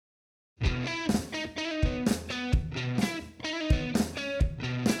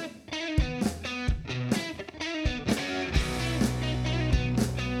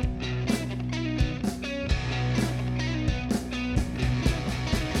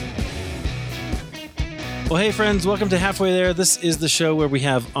Well, hey, friends, welcome to Halfway There. This is the show where we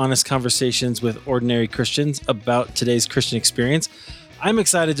have honest conversations with ordinary Christians about today's Christian experience. I'm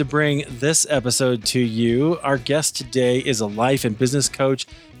excited to bring this episode to you. Our guest today is a life and business coach.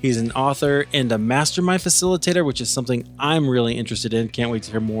 He's an author and a mastermind facilitator, which is something I'm really interested in. Can't wait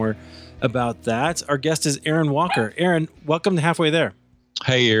to hear more about that. Our guest is Aaron Walker. Aaron, welcome to Halfway There.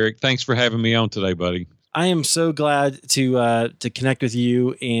 Hey, Eric. Thanks for having me on today, buddy. I am so glad to connect with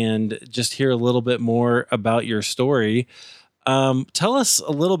you and just hear a little bit more about your story. Tell us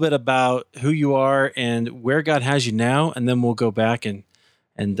a little bit about who you are and where God has you now, and then we'll go back and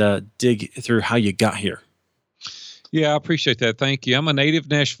dig through how you got here. Yeah, I appreciate that. Thank you. I'm a native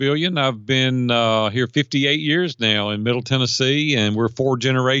Nashvilleian. I've been here 58 years now in Middle Tennessee, and we're 4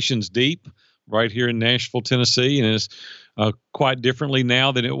 generations deep right here in Nashville, Tennessee, and it's quite differently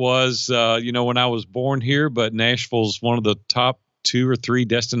now than it was, when I was born here. But Nashville's one of the top 2 or 3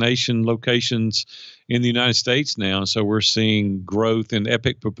 destination locations in the United States now. And so we're seeing growth in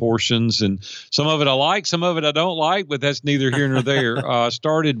epic proportions. And some of it I like, some of it I don't like, but that's neither here nor there. I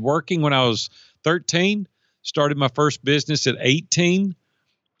started working when I was 13, started my first business at 18.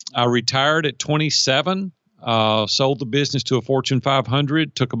 I retired at 27, sold the business to a Fortune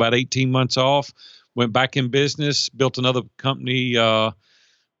 500, took about 18 months off. Went back in business, built another company about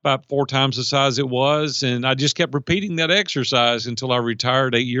 4 times the size it was. And I just kept repeating that exercise until I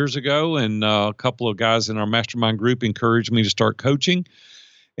retired 8 years ago. And a couple of guys in our mastermind group encouraged me to start coaching.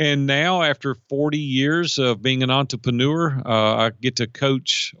 And now, after 40 years of being an entrepreneur, I get to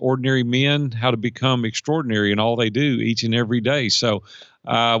coach ordinary men how to become extraordinary in all they do each and every day. So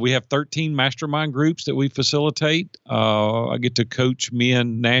we have 13 mastermind groups that we facilitate. I get to coach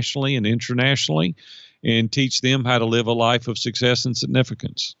men nationally and internationally and teach them how to live a life of success and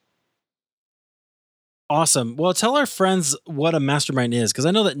significance. Awesome. Well, tell our friends what a mastermind is, because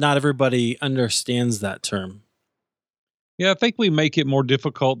I know that not everybody understands that term. Yeah, I think we make it more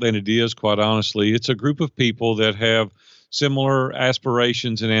difficult than it is, quite honestly. It's a group of people that have similar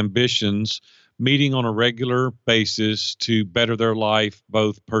aspirations and ambitions, meeting on a regular basis to better their life,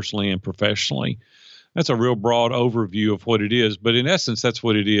 both personally and professionally. That's a real broad overview of what it is, but in essence, that's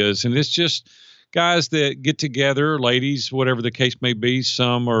what it is. And it's just guys that get together, ladies, whatever the case may be.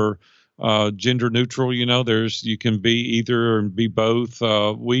 Some are gender neutral. You can be either and be both.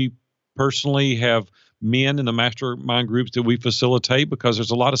 We personally have men in the mastermind groups that we facilitate because there's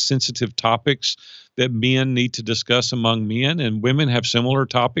a lot of sensitive topics that men need to discuss among men, and women have similar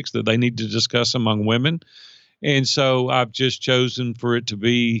topics that they need to discuss among women. And so I've just chosen for it to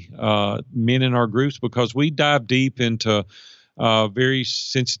be men in our groups because we dive deep into very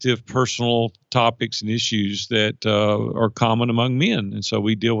sensitive personal topics and issues that are common among men. And so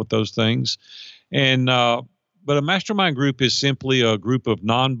we deal with those things. And but a mastermind group is simply a group of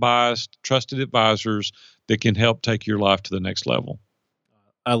non-biased, trusted advisors that can help take your life to the next level.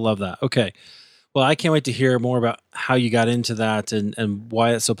 I love that. Okay. Well, I can't wait to hear more about how you got into that and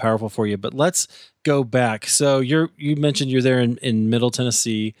why it's so powerful for you. But let's go back. So you mentioned you're there in Middle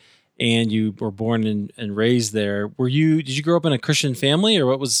Tennessee, and you were born and raised there. Did you grow up in a Christian family, or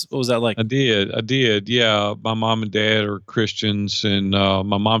what was that like? I did. Yeah. My mom and dad are Christians, and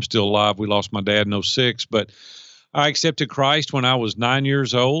my mom's still alive. We lost my dad in 2006, but I accepted Christ when I was 9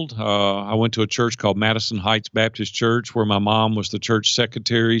 years old. I went to a church called Madison Heights Baptist Church where my mom was the church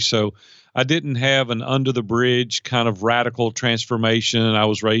secretary. So I didn't have an under the bridge kind of radical transformation. I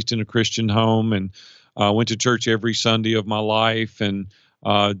was raised in a Christian home and went to church every Sunday of my life, and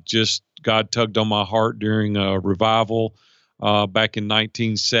just God tugged on my heart during a revival back in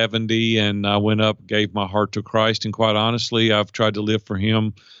 1970, and I went up, gave my heart to Christ, and quite honestly, I've tried to live for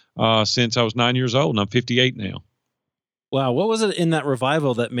Him since I was 9 years old, and I'm 58 now. Wow. What was it in that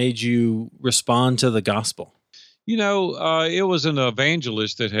revival that made you respond to the gospel? It was an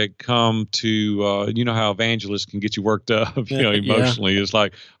evangelist that had come to, how evangelists can get you worked up, emotionally. Yeah. It's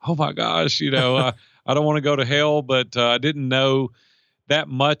like, oh my gosh, I don't want to go to hell, but I didn't know that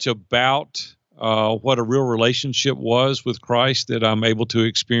much about what a real relationship was with Christ that I'm able to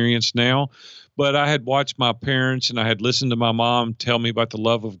experience now. But I had watched my parents and I had listened to my mom tell me about the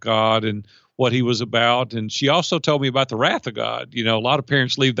love of God and what He was about. And she also told me about the wrath of God. A lot of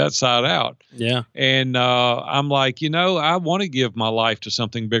parents leave that side out. Yeah. And I'm like, I want to give my life to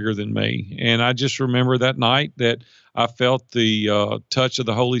something bigger than me. And I just remember that night that I felt the touch of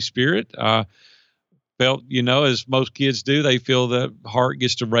the Holy Spirit. I felt, as most kids do, they feel that heart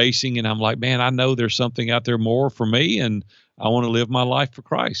gets to racing. And I'm like, man, I know there's something out there more for me. And I want to live my life for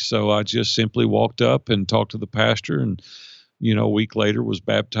Christ. So I just simply walked up and talked to the pastor, and a week later was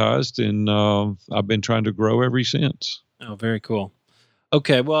baptized, and I've been trying to grow ever since. Oh, very cool.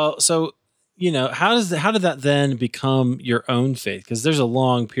 Okay. Well, so, how did that then become your own faith? Because there's a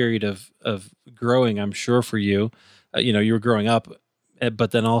long period of growing, I'm sure, for you. You were growing up,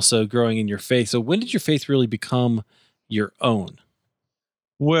 but then also growing in your faith. So when did your faith really become your own?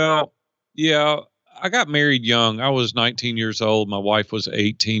 Well, yeah, I got married young. I was 19 years old. My wife was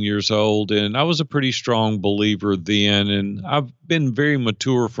 18 years old, and I was a pretty strong believer then. And I've been very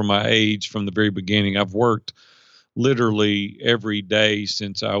mature for my age from the very beginning. I've worked literally every day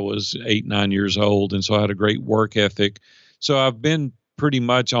since I was 8, 9 years old. And so I had a great work ethic. So I've been pretty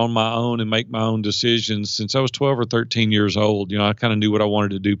much on my own and make my own decisions since I was 12 or 13 years old. I kind of knew what I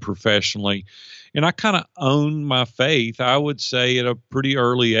wanted to do professionally. And I kind of owned my faith, I would say, at a pretty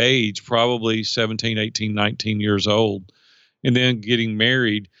early age, probably 17, 18, 19 years old, and then getting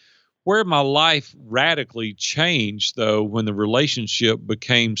married. Where my life radically changed, though, when the relationship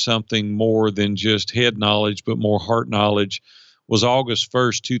became something more than just head knowledge, but more heart knowledge, was August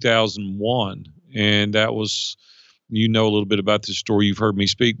 1st, 2001. And that was, a little bit about this story. You've heard me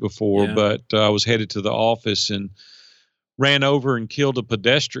speak before, Yeah. but I was headed to the office and ran over and killed a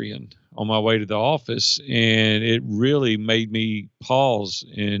pedestrian on my way to the office. And it really made me pause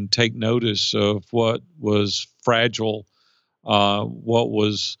and take notice of what was fragile, what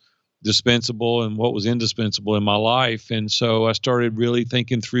was dispensable and what was indispensable in my life. And so I started really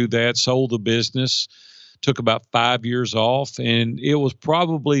thinking through that, sold the business, took about 5 years off. And it was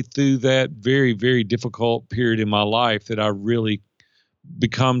probably through that very, very difficult period in my life that I really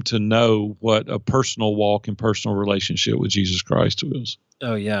become to know what a personal walk and personal relationship with Jesus Christ was.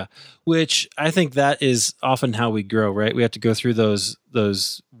 Oh yeah. Which I think that is often how we grow, right? We have to go through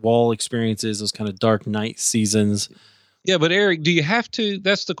those wall experiences, those kind of dark night seasons. Yeah, but Eric, do you have to?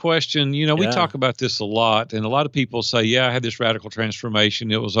 That's the question. We Yeah. talk about this a lot, and a lot of people say, "Yeah, I had this radical transformation.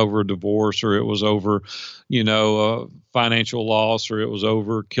 It was over a divorce, or it was over, financial loss, or it was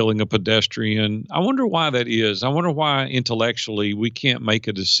over killing a pedestrian." I wonder why that is. I wonder why intellectually we can't make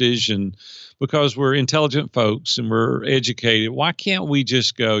a decision because we're intelligent folks and we're educated. Why can't we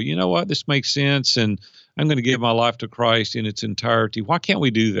just go, you know what, this makes sense, and I'm going to give my life to Christ in its entirety? Why can't we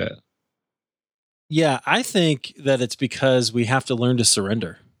do that? Yeah, I think that it's because we have to learn to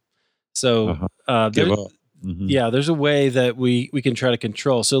surrender. So, Uh-huh. there, Give up. Hmm. yeah, there's a way that we can try to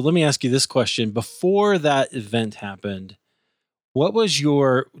control. So let me ask you this question: before that event happened, what was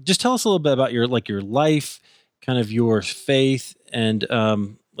your? Just tell us a little bit about your life, kind of your faith, and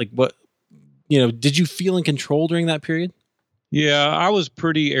what did you feel in control during that period? Yeah, I was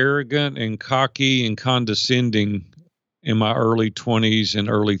pretty arrogant and cocky and condescending in my early 20s and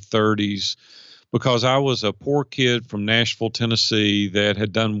early 30s because I was a poor kid from Nashville, Tennessee that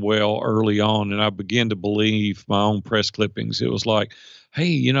had done well early on. And I began to believe my own press clippings. It was like,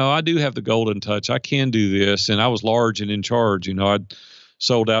 hey, I do have the golden touch. I can do this. And I was large and in charge. I'd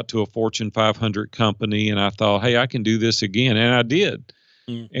sold out to a Fortune 500 company and I thought, hey, I can do this again. And I did.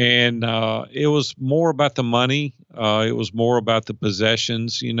 Mm. And it was more about the money. It was more about the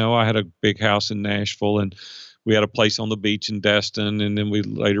possessions. I had a big house in Nashville and we had a place on the beach in Destin. And then we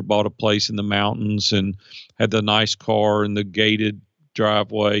later bought a place in the mountains and had the nice car and the gated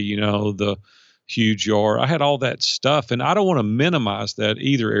driveway, the huge yard. I had all that stuff. And I don't want to minimize that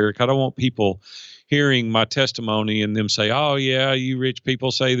either, Eric. I don't want people hearing my testimony and them say, oh, yeah, you rich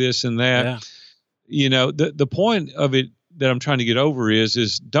people say this and that. Yeah. The point of it that I'm trying to get over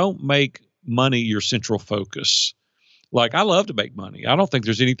is don't make money your central focus. Like, I love to make money. I don't think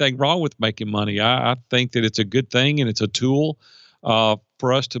there's anything wrong with making money. I think that it's a good thing and it's a tool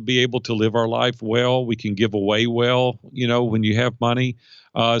for us to be able to live our life well. We can give away well, when you have money.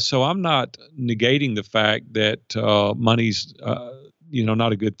 So I'm not negating the fact that money's,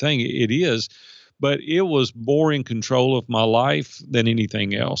 not a good thing. It is. But it was more in control of my life than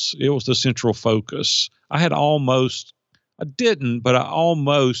anything else. It was the central focus. I didn't, but I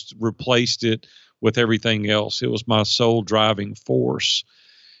almost replaced it with everything else. It was my sole driving force.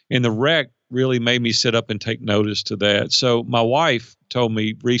 And the wreck really made me sit up and take notice to that. So my wife told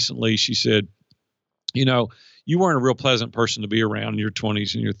me recently, she said, you weren't a real pleasant person to be around in your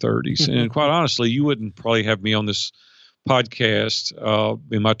 20s and your 30s. And quite honestly, you wouldn't probably have me on this podcast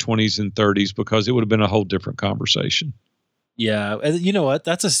in my 20s and 30s because it would have been a whole different conversation. Yeah. And you know what?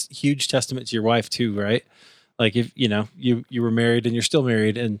 That's a huge testament to your wife too, right? Like if, you were married and you're still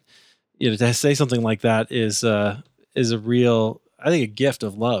married and, to say something like that is a real, I think, a gift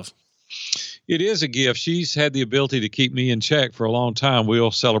of love. It is a gift. She's had the ability to keep me in check for a long time.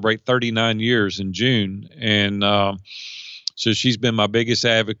 We'll celebrate 39 years in June. And so she's been my biggest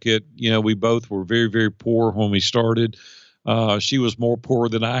advocate. We both were very, very poor when we started. She was more poor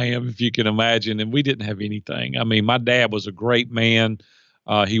than I am, if you can imagine. And we didn't have anything. I mean, my dad was a great man.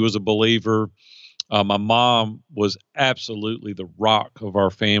 He was a believer. My mom was absolutely the rock of our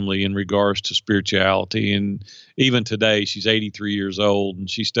family in regards to spirituality. And even today, she's 83 years old and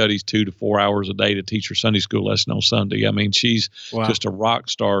she studies 2 to 4 hours a day to teach her Sunday school lesson on Sunday. I mean, she's Wow. just a rock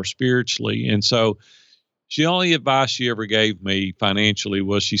star spiritually. And so the only advice she ever gave me financially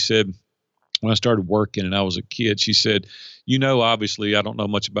was she said, when I started working and I was a kid, she said, obviously I don't know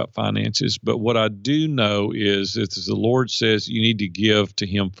much about finances, but what I do know is that the Lord says you need to give to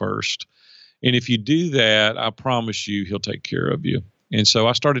him first. And if you do that, I promise you, he'll take care of you. And so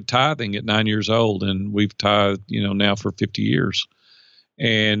I started tithing at 9 years old, and we've tithed, now for 50 years.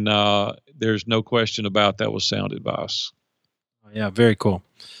 And there's no question about that was sound advice. Yeah, very cool.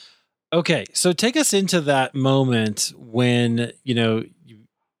 Okay, so take us into that moment when,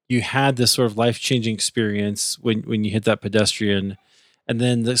 you had this sort of life-changing experience when you hit that pedestrian, and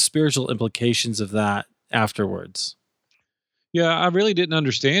then the spiritual implications of that afterwards. Yeah, I really didn't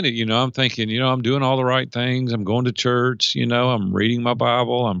understand it. I'm thinking, I'm doing all the right things. I'm going to church, I'm reading my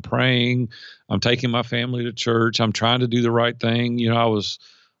Bible, I'm praying, I'm taking my family to church, I'm trying to do the right thing. I was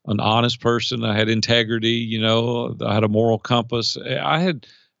an honest person. I had integrity, I had a moral compass. I had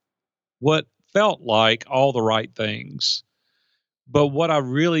what felt like all the right things. But what I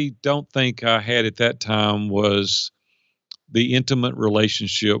really don't think I had at that time was the intimate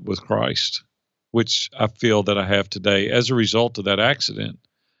relationship with Christ, which I feel that I have today as a result of that accident.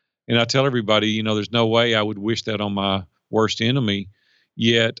 And I tell everybody, there's no way I would wish that on my worst enemy,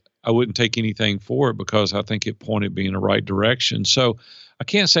 yet I wouldn't take anything for it because I think it pointed me in the right direction. So I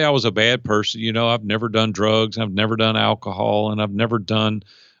can't say I was a bad person. I've never done drugs, I've never done alcohol, and I've never done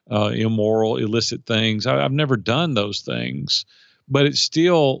immoral, illicit things. I've never done those things, but it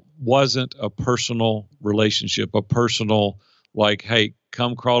still wasn't a personal relationship, a personal, like, hey,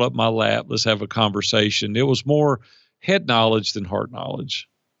 come crawl up my lap, let's have a conversation. It was more head knowledge than heart knowledge.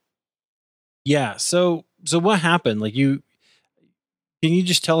 Yeah. So what happened? Like, can you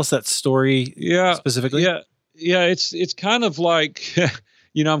just tell us that story Yeah, specifically? yeah, yeah. It's kind of like,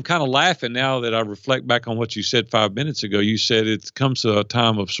 I'm kind of laughing now that I reflect back on what you said 5 minutes ago. You said it comes to a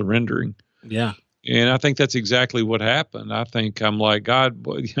time of surrendering, Yeah. and I think that's exactly what happened. I think I'm like, God,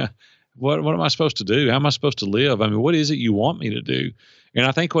 what am I supposed to do? How am I supposed to live? I mean, what is it you want me to do? And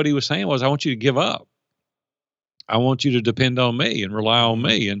I think what he was saying was, I want you to give up. I want you to depend on me and rely on Mhm.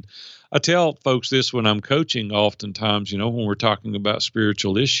 me. And I tell folks this when I'm coaching oftentimes, when we're talking about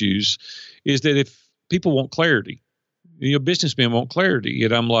spiritual issues, is that if people want clarity, businessmen want clarity.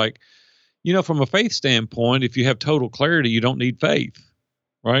 And I'm like, from a faith standpoint, if you have total clarity, you don't need faith,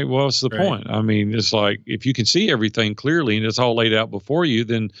 right? Well, what's the Right. point? I mean, it's like if you can see everything clearly and it's all laid out before you,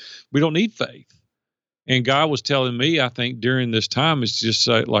 then we don't need faith. And God was telling me, I think during this time, it's just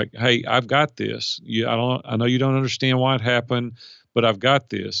like, hey, I've got this. I know you don't understand why it happened, but I've got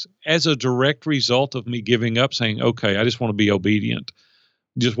this. As a direct result of me giving up, saying, okay, I just want to be obedient.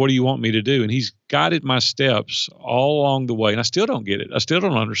 Just what do you want me to do? And He's guided my steps all along the way. And I still don't get it. I still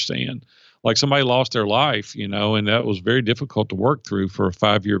don't understand. Like somebody lost their life, and that was very difficult to work through for a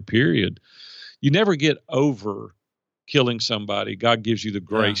 5-year period. You never get over killing somebody. God gives you the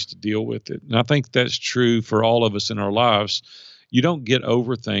Yeah. grace to deal with it. And I think that's true for all of us in our lives. You don't get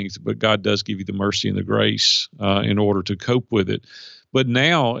over things, but God does give you the mercy and the grace in order to cope with it. But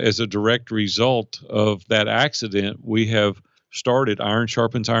now, as a direct result of that accident, we have started Iron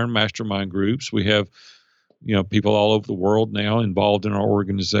Sharpens Iron mastermind groups. We have people all over the world now involved in our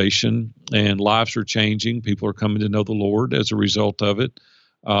organization, and lives are changing. People are coming to know the Lord as a result of it.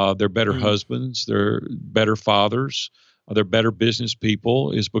 They're better Mm. husbands, they're better fathers, they're better business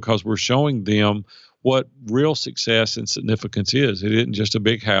people, is because we're showing them what real success and significance is. It isn't just a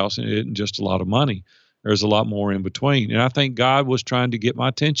big house and it isn't just a lot of money. There's a lot more in between. And I think God was trying to get my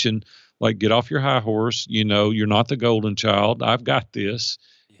attention, like, get off your high horse. You're not the golden child. I've got this.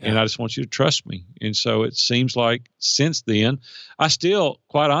 And Yeah. I just want you to trust me. And so it seems like since then, I still,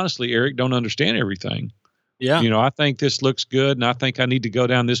 quite honestly, Eric, don't understand everything. Yeah. I think this looks good and I think I need to go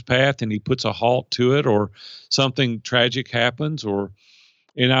down this path, and he puts a halt to it, or something tragic happens,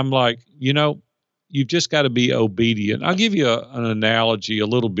 and I'm like, you've just got to be obedient. I'll give you an analogy a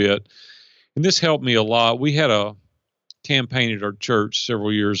little bit, and this helped me a lot. We had a campaign at our church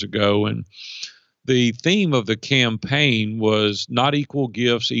several years ago, and the theme of the campaign was not equal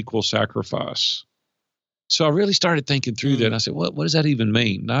gifts, equal sacrifice. So I really started thinking through that. And Mm. I said, what does that even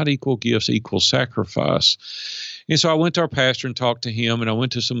mean? Not equal gifts, equal sacrifice. And so I went to our pastor and talked to him, and I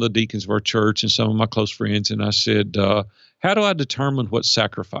went to some of the deacons of our church and some of my close friends, and I said, how do I determine what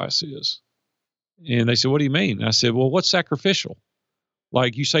sacrifice is? And they said, what do you mean? And I said, well, what's sacrificial?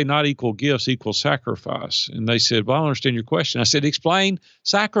 Like you say, not equal gifts equal sacrifice. And they said, well, I don't understand your question. I said, explain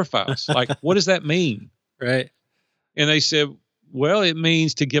sacrifice. Like, what does that mean? Right. And they said, well, it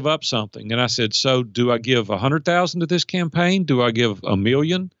means to give up something. And I said, so do I give 100,000 to this campaign? Do I give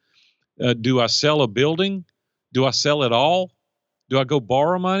 1,000,000? Do I sell a building? Do I sell it all? Do I go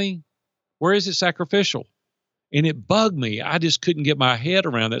borrow money? Where is it sacrificial? And it bugged me. I just couldn't get my head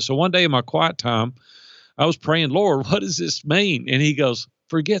around that. So one day in my quiet time, I was praying, Lord, what does this mean? And he goes,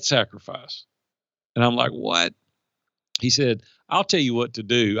 forget sacrifice. And I'm like, what? He said, I'll tell you what to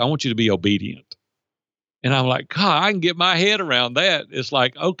do. I want you to be obedient. And I'm like, God, I can get my head around that. It's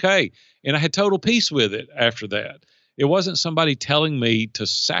like, okay. And I had total peace with it after that. It wasn't somebody telling me to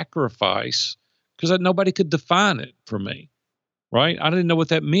sacrifice because nobody could define it for me, right? I didn't know what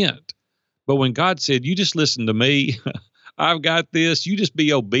that meant. But when God said, you just listen to me, I've got this, you just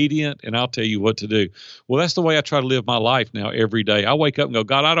be obedient and I'll tell you what to do. Well, that's the way I try to live my life now every day. I wake up and go,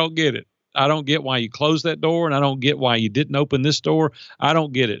 God, I don't get it. I don't get why you closed that door, and I don't get why you didn't open this door. I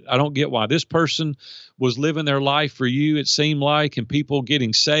don't get it. I don't get why this person was living their life for you, it seemed like, and people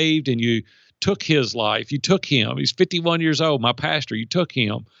getting saved, and you took his life. You took him. He's 51 years old, my pastor. You took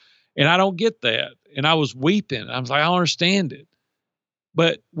him. And I don't get that. And I was weeping. I was like, I don't understand it.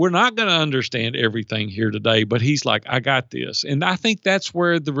 But we're not going to understand everything here today. But he's like, I got this. And I think that's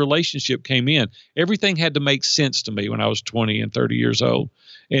where the relationship came in. Everything had to make sense to me when I was 20 and 30 years old.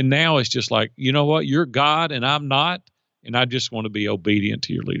 And now it's just like, you know what? You're God and I'm not. And I just want to be obedient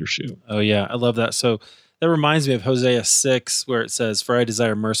to your leadership. Oh, yeah. I love that. So that reminds me of Hosea 6, where it says, for I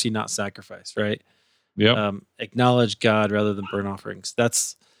desire mercy, not sacrifice, right? Yeah. Acknowledge God rather than burnt offerings.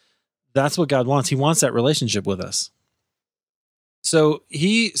 That's what God wants. He wants that relationship with us. So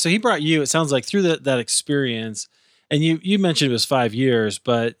he brought you, it sounds like, through that experience, and you mentioned it was 5 years,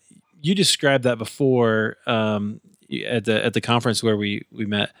 but you described that before at the conference where we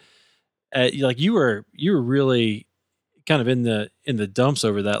met. Like you were really kind of in the dumps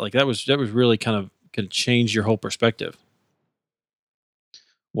over that. Like that was really kind of change your whole perspective.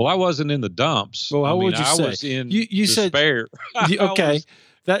 Well, I wasn't in the dumps. Well, how would you say? I was in you despair. Said okay.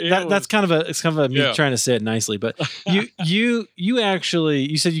 That's kind of me trying to say it nicely, but you actually,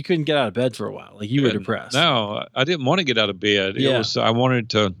 you said you couldn't get out of bed for a while. Like you were depressed. No, I didn't want to get out of bed. Yeah. I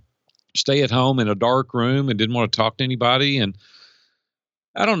wanted to stay at home in a dark room and didn't want to talk to anybody. And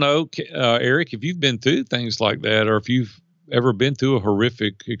I don't know, Eric, if you've been through things like that, or if you've ever been through a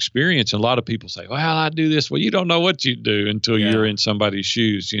horrific experience, and a lot of people say, well, I do this. Well, you don't know what you do until you're in somebody's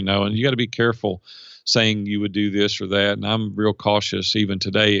shoes, and you got to be careful saying you would do this or that. And I'm real cautious even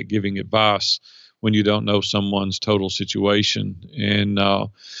today at giving advice when you don't know someone's total situation. And,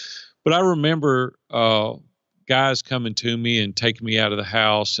 but I remember, guys coming to me and taking me out of the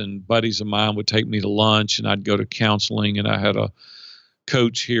house, and buddies of mine would take me to lunch, and I'd go to counseling, and I had a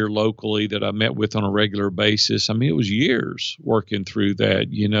coach here locally that I met with on a regular basis. I mean, it was years working through that.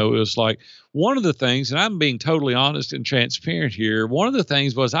 It was like one of the things, and I'm being totally honest and transparent here. One of the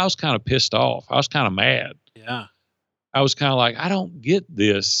things was I was kind of pissed off. I was kind of mad. Yeah. I was kind of like, I don't get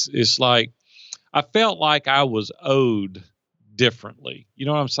this. It's like, I felt like I was owed differently. You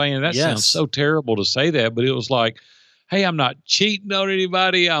know what I'm saying? That sounds so terrible to say that, but it was like, hey, I'm not cheating on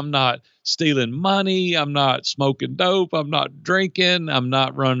anybody. I'm not stealing money. I'm not smoking dope. I'm not drinking. I'm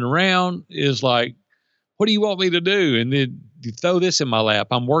not running around. It's like, what do you want me to do? And then you throw this in my lap.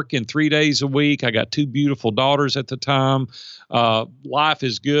 I'm working 3 days a week. I got 2 beautiful daughters at the time. Life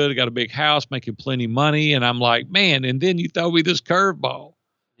is good. I got a big house, making plenty of money. And I'm like, man, and then you throw me this curveball.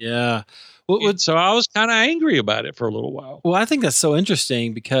 Yeah. So I was kind of angry about it for a little while. Well, I think that's so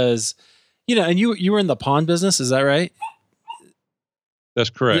interesting because, and you were in the pawn business. Is that right? That's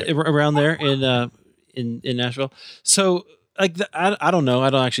correct. Around there in Nashville. So like I don't know. I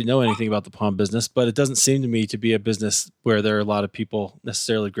don't actually know anything about the pawn business, but it doesn't seem to me to be a business where there are a lot of people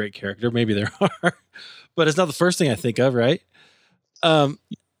necessarily great character. Maybe there are, but it's not the first thing I think of, right?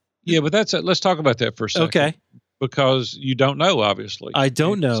 Yeah, but let's talk about that for a second. Okay. Because you don't know, obviously. I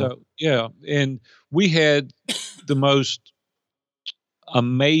don't know. So, yeah. And we had the most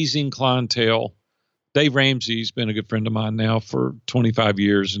amazing clientele. Dave Ramsey's been a good friend of mine now for 25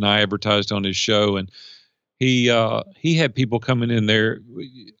 years, and I advertised on his show. And he had people coming in there.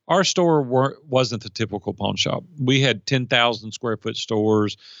 Our store wasn't the typical pawn shop. We had 10,000 square foot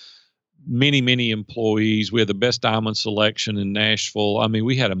stores, many, many employees. We had the best diamond selection in Nashville. I mean,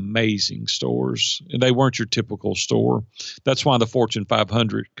 we had amazing stores, and they weren't your typical store. That's why the Fortune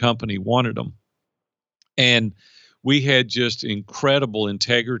 500 company wanted them. And We had just incredible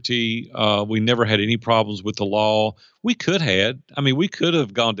integrity. We never had any problems with the law. We could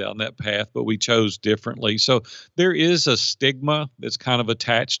have gone down that path, but we chose differently. So there is a stigma that's kind of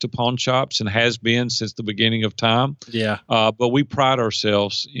attached to pawn shops and has been since the beginning of time. Yeah. But we pride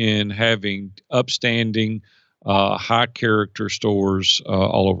ourselves in having upstanding, high character stores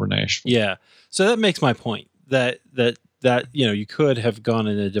all over Nashville. Yeah. So that makes my point that you could have gone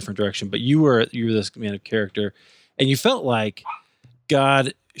in a different direction, but you were this man of character, and you felt like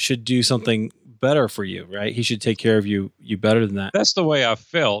God should do something better for you, right? He should take care of you better than that. That's the way I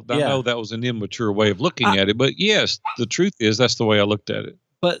felt. I know that was an immature way of looking at it, but yes, the truth is that's the way I looked at it.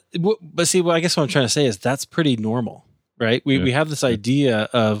 But see, I guess what I'm trying to say is that's pretty normal, right? We have this idea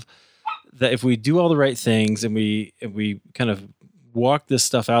of that if we do all the right things and we kind of walk this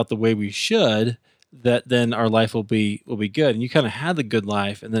stuff out the way we should, that then our life will be good. And you kind of had the good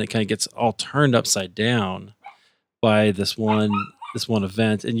life, and then it kind of gets all turned upside down by this one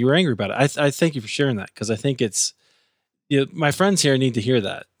event, and you were angry about it. I thank you for sharing that, because I think it's, my friends here need to hear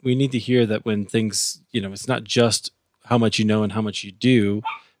that. We need to hear that when things, it's not just how much you know and how much you do.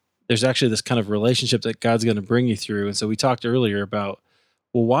 There's actually this kind of relationship that God's going to bring you through. And so we talked earlier about,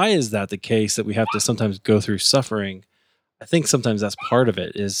 well, why is that the case, that we have to sometimes go through suffering? I think sometimes that's part of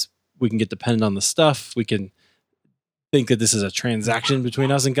it, is we can get dependent on the stuff. We can think that this is a transaction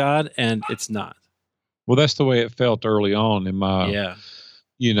between us and God, and it's not. Well, that's the way it felt early on in my,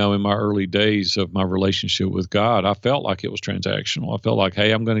 in my early days of my relationship with God. I felt like it was transactional. I felt like,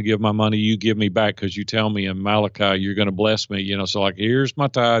 hey, I'm going to give my money, you give me back, because you tell me in Malachi you're going to bless me. So like, here's my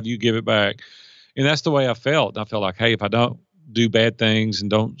tithe, you give it back. And that's the way I felt. I felt like, hey, if I don't do bad things and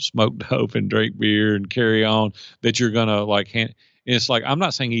don't smoke dope and drink beer and carry on, that you're going to like hand. And it's like, I'm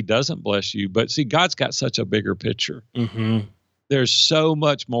not saying he doesn't bless you, but see, God's got such a bigger picture. Mm-hmm. There's so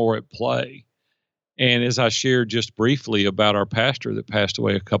much more at play. And as I shared just briefly about our pastor that passed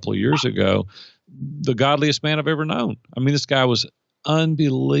away a couple of years ago, the godliest man I've ever known. I mean, this guy was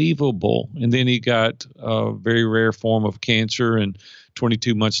unbelievable. And then he got a very rare form of cancer. And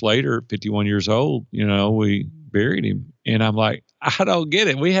 22 months later, 51 years old, we buried him. And I'm like, I don't get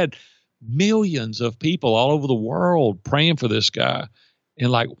it. We had millions of people all over the world praying for this guy.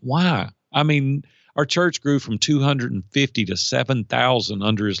 And like, why? I mean, our church grew from 250 to 7,000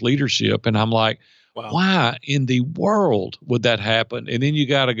 under his leadership. And I'm like, wow, why in the world would that happen? And then you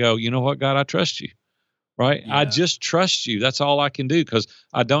got to go, you know what, God, I trust you, right? Yeah. I just trust you. That's all I can do, because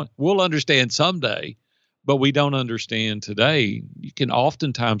we'll understand someday, but we don't understand today. You can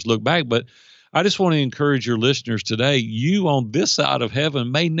oftentimes look back, but I just want to encourage your listeners today. You on this side of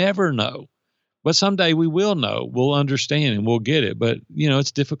heaven may never know, but someday we will know. We'll understand and we'll get it. But,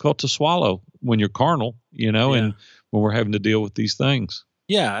 it's difficult to swallow when you're carnal, and when we're having to deal with these things.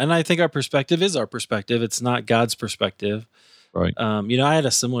 Yeah. And I think our perspective is our perspective. It's not God's perspective. Right. I had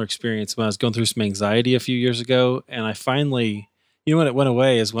a similar experience when I was going through some anxiety a few years ago. And I finally, when it went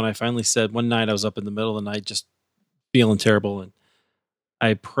away is when I finally said, one night I was up in the middle of the night just feeling terrible, and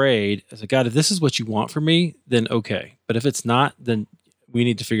I prayed. I said, God, if this is what you want for me, then okay. But if it's not, then we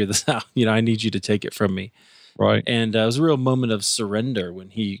need to figure this out. I need you to take it from me. Right. And it was a real moment of surrender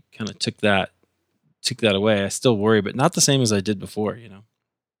when he kind of took that away. I still worry, but not the same as I did before,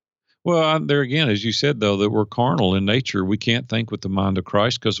 Well, there again, as you said, though, that we're carnal in nature. We can't think with the mind of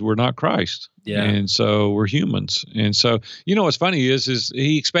Christ because we're not Christ. Yeah. And so we're humans. And so, what's funny is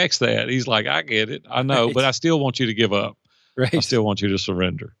he expects that. He's like, I get it. I know, right. But I still want you to give up. Right. I still want you to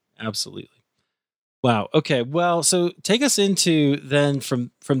surrender. Absolutely. Wow. Okay. Well, so take us into then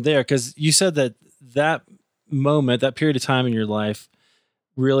from there, because you said that moment, that period of time in your life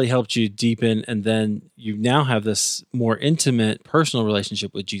really helped you deepen, and then you now have this more intimate personal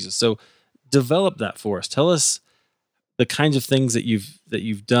relationship with Jesus. So develop that for us. Tell us the kinds of things that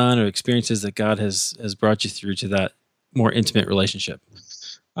you've done or experiences that God has brought you through to that more intimate relationship.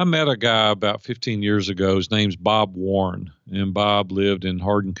 I met a guy about 15 years ago. His name's Bob Warren, and Bob lived in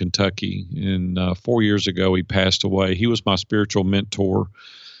Hardin, Kentucky. And 4 years ago, he passed away. He was my spiritual mentor.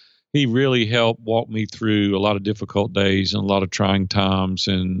 He really helped walk me through a lot of difficult days and a lot of trying times,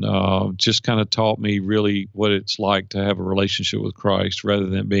 and just kind of taught me really what it's like to have a relationship with Christ rather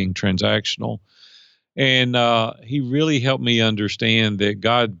than being transactional. And he really helped me understand that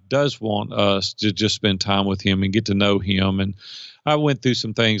God does want us to just spend time with him and get to know him. And I went through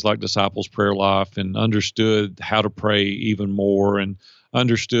some things like Disciples Prayer Life and understood how to pray even more, and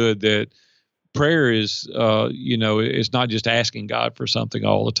understood that prayer is, it's not just asking God for something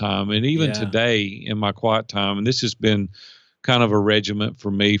all the time. And even today in my quiet time, and this has been kind of a regiment for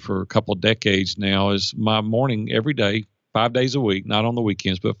me for a couple of decades now, is my morning every day 5 days a week, not on the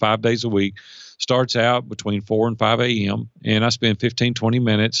weekends, but 5 days a week. Starts out between 4 and 5 a.m. And I spend 15, 20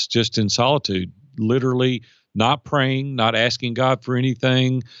 minutes just in solitude, literally not praying, not asking God for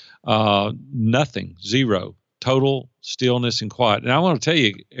anything, nothing, zero, total stillness and quiet. And I want to tell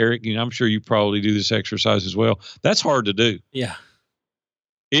you, Eric, I'm sure you probably do this exercise as well. That's hard to do. Yeah.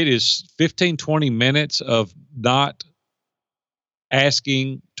 It is 15, 20 minutes of not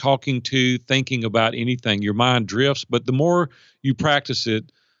asking, talking to, thinking about anything. Your mind drifts, but the more you practice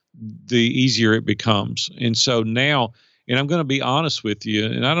it, the easier it becomes. And so now, and I'm going to be honest with you,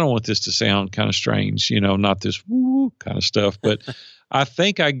 and I don't want this to sound kind of strange, not this woo kind of stuff, but I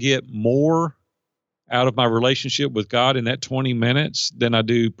think I get more out of my relationship with God in that 20 minutes than I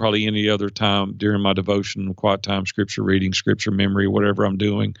do probably any other time during my devotion, quiet time, scripture reading, scripture memory, whatever I'm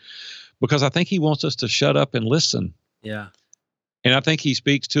doing, because I think he wants us to shut up and listen. Yeah. And I think he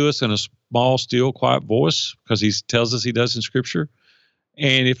speaks to us in a small, still, quiet voice because he tells us he does in scripture.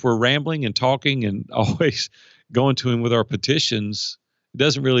 And if we're rambling and talking and always going to him with our petitions, it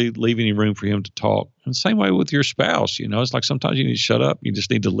doesn't really leave any room for him to talk. And the same way with your spouse, it's like sometimes you need to shut up. You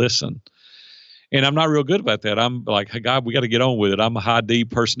just need to listen. And I'm not real good about that. I'm like, hey, God, we got to get on with it. I'm a high D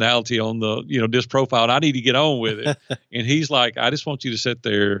personality on the, disc profile, and I need to get on with it. And he's like, I just want you to sit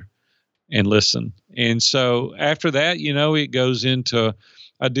there and listen. And so after that, it goes into,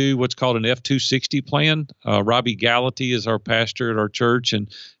 I do what's called an F260 plan. Robbie Gallaty is our pastor at our church,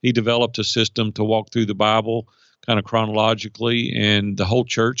 and he developed a system to walk through the Bible kind of chronologically, and the whole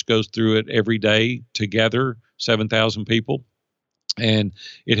church goes through it every day together, 7,000 people. And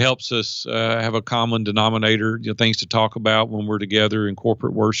it helps us have a common denominator, things to talk about when we're together in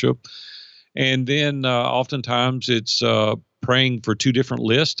corporate worship. And then oftentimes it's praying for two different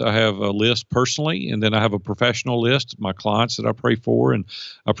lists. I have a list personally, and then I have a professional list, my clients that I pray for, and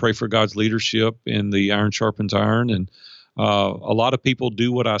I pray for God's leadership in the iron sharpens iron. And a lot of people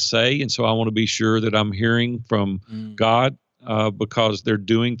do what I say, and so I want to be sure that I'm hearing from God because they're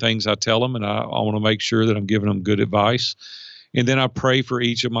doing things I tell them, and I want to make sure that I'm giving them good advice. And then I pray for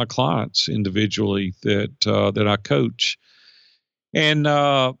each of my clients individually that I coach. And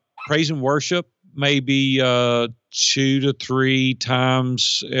praise and worship maybe 2 to 3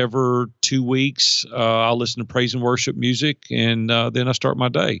 times every 2 weeks. I'll listen to praise and worship music, and then I start my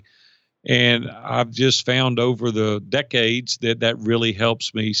day. And I've just found over the decades that really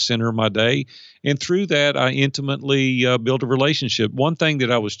helps me center my day. And through that, I intimately build a relationship. One thing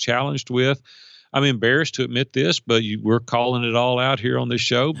that I was challenged with, I'm embarrassed to admit this, but we're calling it all out here on this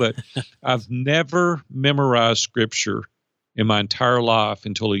show, but I've never memorized scripture in my entire life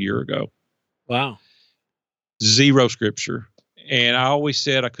until a year ago. Wow. Zero scripture. And I always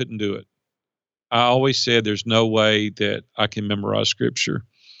said I couldn't do it. I always said there's no way that I can memorize scripture.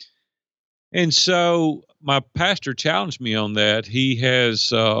 And so my pastor challenged me on that. He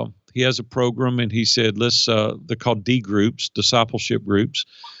has a program, and he said, they're called D groups, discipleship groups.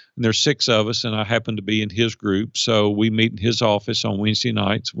 And there's 6 of us, and I happen to be in his group. So we meet in his office on Wednesday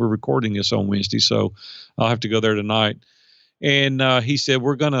nights. We're recording this on Wednesday, so I'll have to go there tonight. And he said,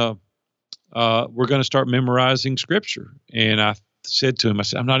 we're gonna start memorizing scripture. And I said to him, I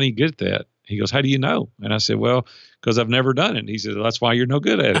said, I'm not any good at that. He goes, how do you know? And I said, well, because I've never done it. And he said, well, that's why you're no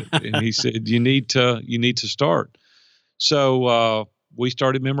good at it. And he said, you need to start. So we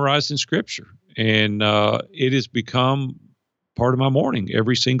started memorizing scripture, and it has become part of my morning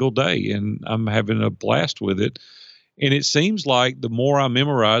every single day, and I'm having a blast with it. And it seems like the more I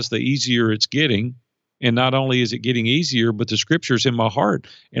memorize, the easier it's getting. And not only is it getting easier, but the scripture's in my heart.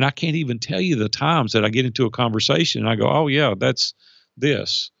 And I can't even tell you the times that I get into a conversation and I go, oh yeah, that's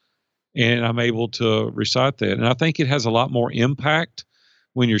this. And I'm able to recite that. And I think it has a lot more impact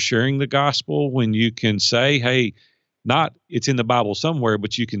when you're sharing the gospel, when you can say, hey, not it's in the Bible somewhere,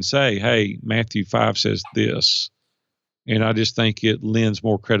 but you can say, hey, Matthew 5 says this. And I just think it lends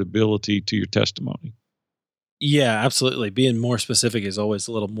more credibility to your testimony. Yeah, absolutely. Being more specific is always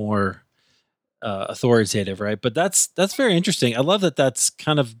a little more authoritative, right? But that's very interesting. I love that that's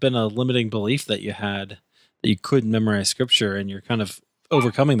kind of been a limiting belief that you had, that you couldn't memorize scripture, and you're kind of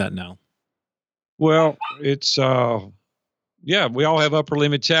overcoming that now. Well, it's we all have upper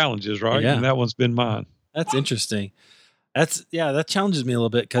limit challenges, right? Yeah. And that one's been mine. That's interesting. That challenges me a little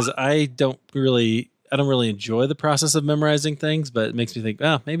bit, because I don't really enjoy the process of memorizing things, but it makes me think,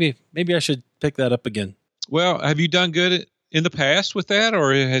 maybe I should pick that up again. Well, have you done good in the past with that,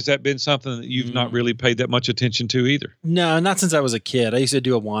 or has that been something that you've not really paid that much attention to either? No, not since I was a kid. I used to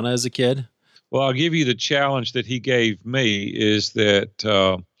do Awana as a kid. Well, I'll give you the challenge that he gave me is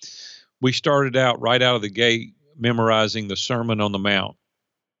that we started out right out of the gate memorizing the Sermon on the Mount.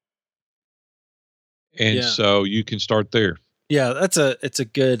 And Yeah. so you can start there. Yeah, that's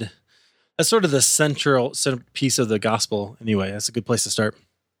sort of the central piece of the gospel anyway. That's a good place to start.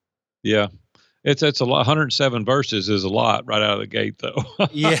 Yeah. It's a lot. 107 verses is a lot right out of the gate, though.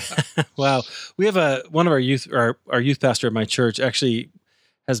 Yeah. Wow. We have one of our youth pastor at my church actually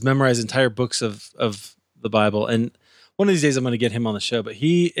has memorized entire books of the Bible. And one of these days I'm going to get him on the show, but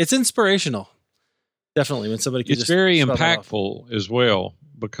it's inspirational. Definitely when somebody can It's just very spell that off. impactful as well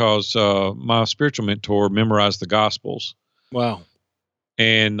because my spiritual mentor memorized the Gospels. Wow.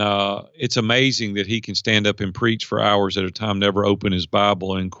 And it's amazing that he can stand up and preach for hours at a time, never open his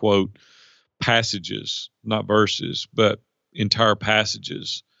Bible and quote passages, not verses, but entire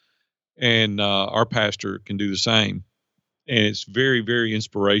passages. And our pastor can do the same. And it's very, very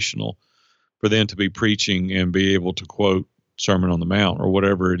inspirational for them to be preaching and be able to quote Sermon on the Mount or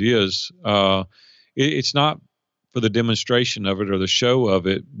whatever it is. It's not for the demonstration of it or the show of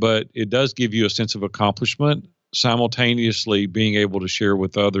it, but it does give you a sense of accomplishment, simultaneously being able to share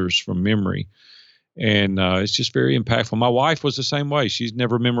with others from memory. And it's just very impactful. My wife was the same way. She's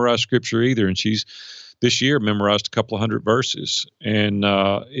never memorized scripture either. And she's this year memorized a couple of hundred verses. And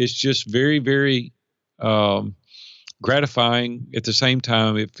it's just very, very gratifying. At the same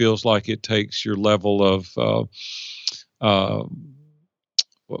time, it feels like it takes your level of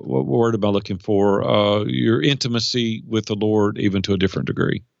what word am I looking for? Your intimacy with the Lord even to a different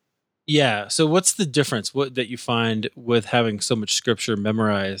degree. Yeah. So what's the difference that you find with having so much scripture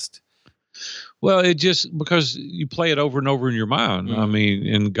memorized? Well, it just because you play it over and over in your mind. I mean,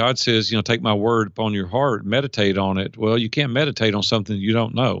 and God says, take my word upon your heart, meditate on it. Well, you can't meditate on something you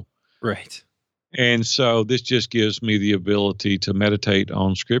don't know. Right. And so this just gives me the ability to meditate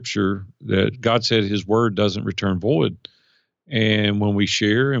on scripture that God said his word doesn't return void. And when we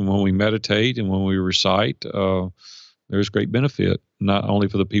share and when we meditate and when we recite, there's great benefit, not only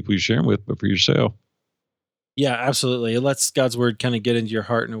for the people you're sharing with, but for yourself. Yeah, absolutely. It lets God's word kind of get into your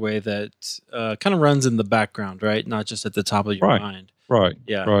heart in a way that kind of runs in the background, right? Not just at the top of your mind. Right.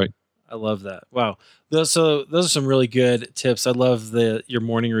 Yeah. Right. I love that. Wow. Those are some really good tips. I love your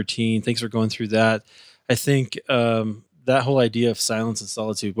morning routine. Thanks for going through that. I think that whole idea of silence and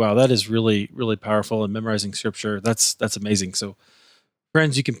solitude, wow, that is really, really powerful. And memorizing scripture, that's amazing. So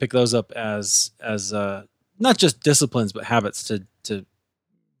friends, you can pick those up as not just disciplines, but habits to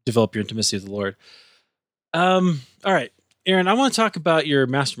develop your intimacy with the Lord. All right, Aaron, I want to talk about your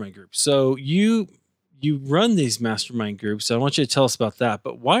mastermind group. So you run these mastermind groups. So I want you to tell us about that.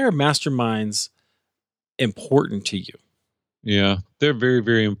 But why are masterminds important to you? Yeah, they're very,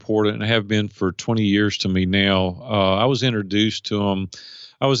 very important and have been for 20 years to me now. I was introduced to them.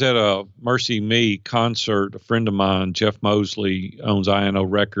 I was at a Mercy Me concert. A friend of mine, Jeff Mosley, owns INO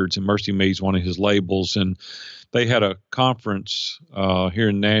Records, and Mercy Me is one of his labels. And they had a conference here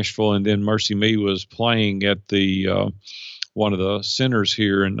in Nashville, and then Mercy Me was playing at the one of the centers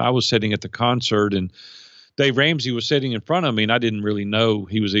here. And I was sitting at the concert, and Dave Ramsey was sitting in front of me, and I didn't really know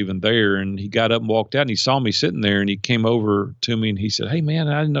he was even there. And he got up and walked out, and he saw me sitting there, and he came over to me, and he said, "Hey, man,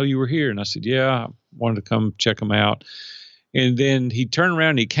 I didn't know you were here." And I said, "Yeah, I wanted to come check him out." And then he turned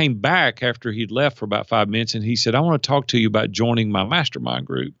around and he came back after he'd left for about 5 minutes, and he said, "I want to talk to you about joining my mastermind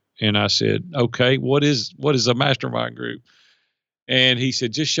group." And I said, "Okay, what is a mastermind group?" And he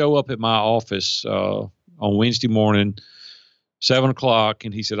said, "Just show up at my office on Wednesday morning, 7:00."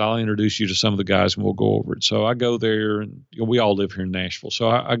 And he said, "I'll introduce you to some of the guys and we'll go over it." So I go there, and we all live here in Nashville. So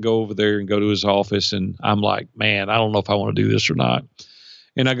I go over there and go to his office, and I'm like, man, I don't know if I want to do this or not.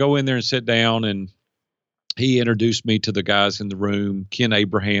 And I go in there and sit down, and he introduced me to the guys in the room. Ken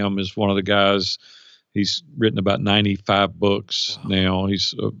Abraham is one of the guys. He's written about 95 books now.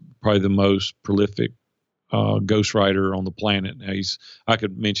 He's probably the most prolific ghostwriter on the planet. Now I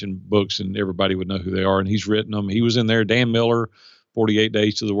could mention books and everybody would know who they are, and he's written them. He was in there. Dan Miller, 48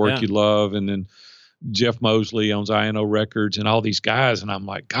 Days to the Work You Love, and then Jeff Mosley owns INO Records, and all these guys. And I'm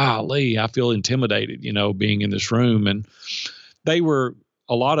like, golly, I feel intimidated, being in this room. And they were,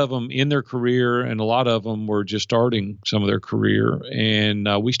 a lot of them in their career, and a lot of them were just starting some of their career. And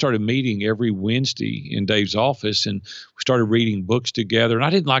we started meeting every Wednesday in Dave's office, and we started reading books together. And I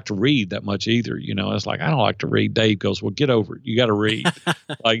didn't like to read that much either. I was like, I don't like to read. Dave goes, "Well, get over it. You got to read."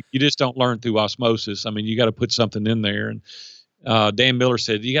 Like, you just don't learn through osmosis. I mean, you got to put something in there. And Dan Miller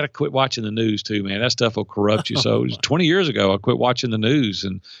said, "You got to quit watching the news too, man. That stuff will corrupt you." So it was 20 years ago, I quit watching the news,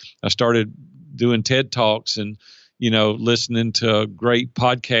 and I started doing TED Talks and listening to great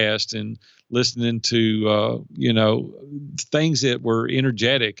podcasts and listening to, things that were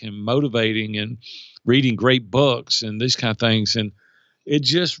energetic and motivating, and reading great books and these kind of things. And it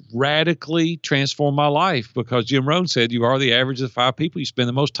just radically transformed my life, because Jim Rohn said, "You are the average of the 5 people you spend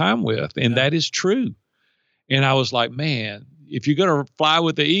the most time with." And that is true. And I was like, man, if you're going to fly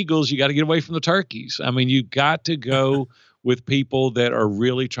with the eagles, you got to get away from the turkeys. I mean, you got to go with people that are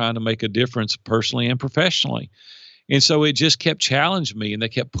really trying to make a difference personally and professionally. And so it just kept challenging me, and they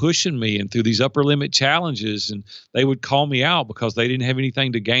kept pushing me, and through these upper limit challenges, and they would call me out because they didn't have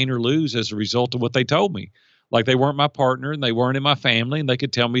anything to gain or lose as a result of what they told me. Like, they weren't my partner and they weren't in my family, and they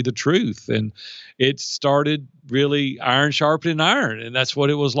could tell me the truth. And it started really iron sharpening iron. And that's what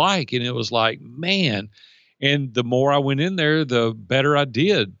it was like. And it was like, man. And the more I went in there, the better I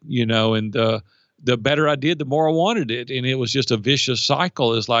did, and the better I did, the more I wanted it. And it was just a vicious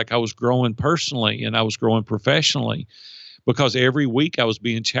cycle. It's like I was growing personally and I was growing professionally, because every week I was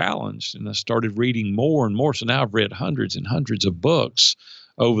being challenged, and I started reading more and more. So now I've read hundreds and hundreds of books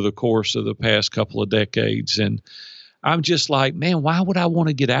over the course of the past couple of decades. And I'm just like, man, why would I want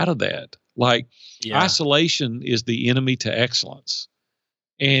to get out of that? Like, isolation is the enemy to excellence.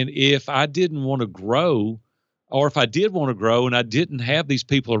 And if I didn't want to grow, or if I did want to grow and I didn't have these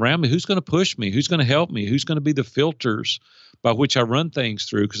people around me, who's going to push me? Who's going to help me? Who's going to be the filters by which I run things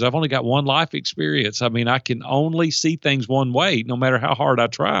through? Because I've only got one life experience. I mean, I can only see things one way, no matter how hard I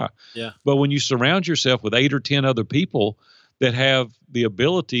try. Yeah. But when you surround yourself with 8 or 10 other people that have the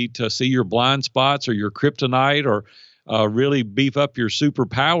ability to see your blind spots or your kryptonite, or really beef up your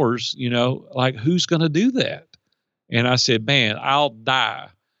superpowers, like, who's going to do that? And I said, man, I'll die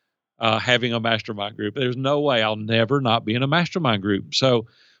having a mastermind group. There's no way I'll never not be in a mastermind group. So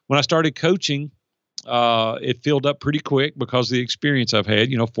when I started coaching, it filled up pretty quick because of the experience I've had,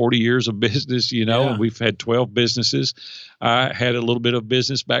 40 years of business, and we've had 12 businesses. I had a little bit of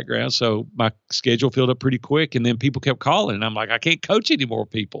business background, so my schedule filled up pretty quick. And then people kept calling, and I'm like, I can't coach any more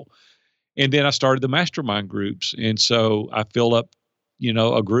people. And then I started the mastermind groups. And so I filled up,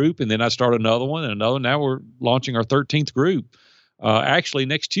 a group, and then I started another one and another. Now we're launching our 13th group. Actually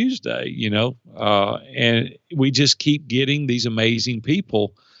next Tuesday, and we just keep getting these amazing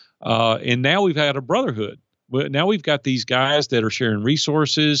people. And now we've had a brotherhood. Now we've got these guys that are sharing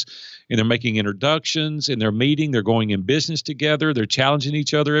resources, and they're making introductions, and they're meeting, they're going in business together. They're challenging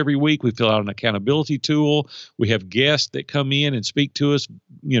each other every week. We fill out an accountability tool. We have guests that come in and speak to us,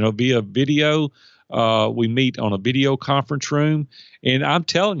 via video. We meet on a video conference room, and I'm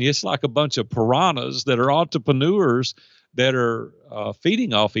telling you, it's like a bunch of piranhas that are entrepreneurs that are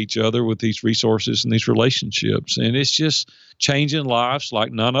feeding off each other with these resources and these relationships. And it's just changing lives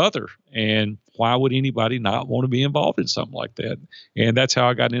like none other. And why would anybody not want to be involved in something like that? And that's how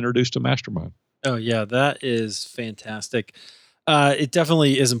I got introduced to Mastermind. Oh, yeah, that is fantastic. It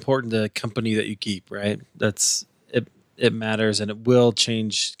definitely is important, the company that you keep, right? It matters, and it will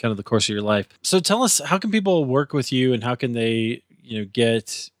change kind of the course of your life. So tell us, how can people work with you, and how can they,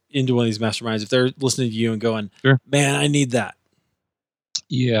 get into one of these masterminds if they're listening to you and going, sure, man, I need that?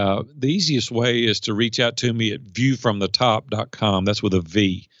 Yeah. The easiest way is to reach out to me at viewfromthetop.com. That's with a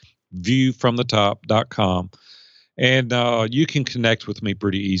V, viewfromthetop.com. And you can connect with me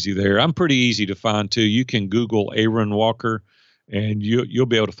pretty easy there. I'm pretty easy to find too. You can Google Aaron Walker, and you'll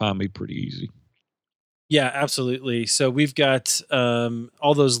be able to find me pretty easy. Yeah, absolutely. So we've got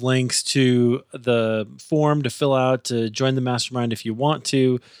all those links to the form to fill out to join the mastermind if you want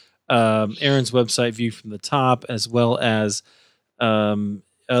to. Aaron's website, View from the Top, as well as a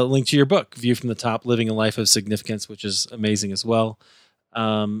link to your book, View from the Top: Living a Life of Significance, which is amazing as well.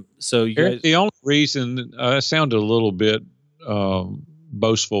 So you guys, the only reason I sounded a little bit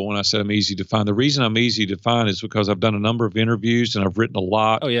boastful when I said I'm easy to find. The reason I'm easy to find is because I've done a number of interviews, and I've written a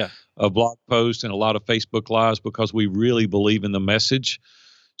lot of blog posts and a lot of Facebook Lives, because we really believe in the message.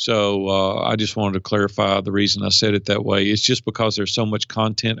 So I just wanted to clarify the reason I said it that way. It's just because there's so much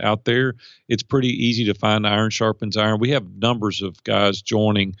content out there. It's pretty easy to find. Iron sharpens iron. We have numbers of guys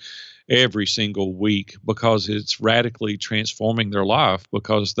joining every single week because it's radically transforming their life,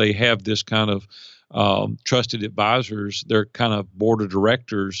 because they have this kind of trusted advisors. They're kind of board of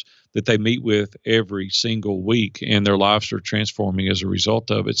directors that they meet with every single week, and their lives are transforming as a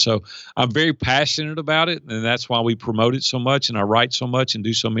result of it. So I'm very passionate about it, and that's why we promote it so much, and I write so much and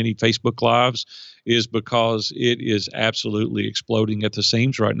do so many Facebook Lives, is because it is absolutely exploding at the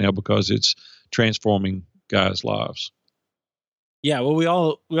seams right now, because it's transforming guys' lives. Yeah, well, we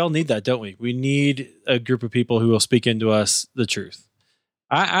all need that, don't we? We need a group of people who will speak into us the truth.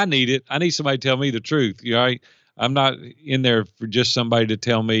 I need it. I need somebody to tell me the truth. I'm not in there for just somebody to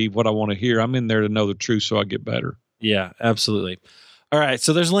tell me what I want to hear. I'm in there to know the truth so I get better. Yeah, absolutely. All right.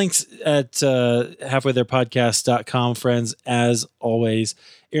 So there's links at halfwaytherepodcast.com, friends, as always.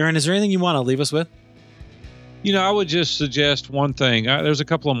 Aaron, is there anything you want to leave us with? I would just suggest one thing. There's a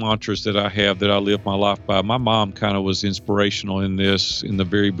couple of mantras that I have that I live my life by. My mom kind of was inspirational in this in the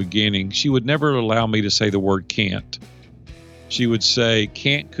very beginning. She would never allow me to say the word can't. She would say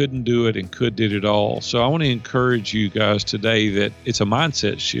can't, couldn't do it, and could did it all. So I want to encourage you guys today that it's a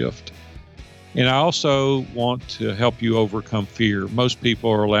mindset shift. And I also want to help you overcome fear. Most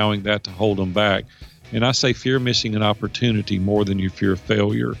people are allowing that to hold them back. And I say fear of missing an opportunity more than you fear of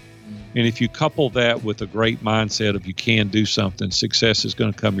failure. And if you couple that with a great mindset of you can do something, success is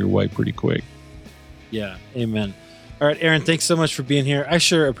going to come your way pretty quick. Yeah. Amen. All right, Aaron, thanks so much for being here. I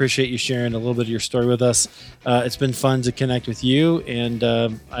sure appreciate you sharing a little bit of your story with us. It's been fun to connect with you, and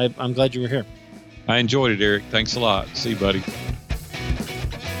I'm glad you were here. I enjoyed it, Eric. Thanks a lot. See you, buddy.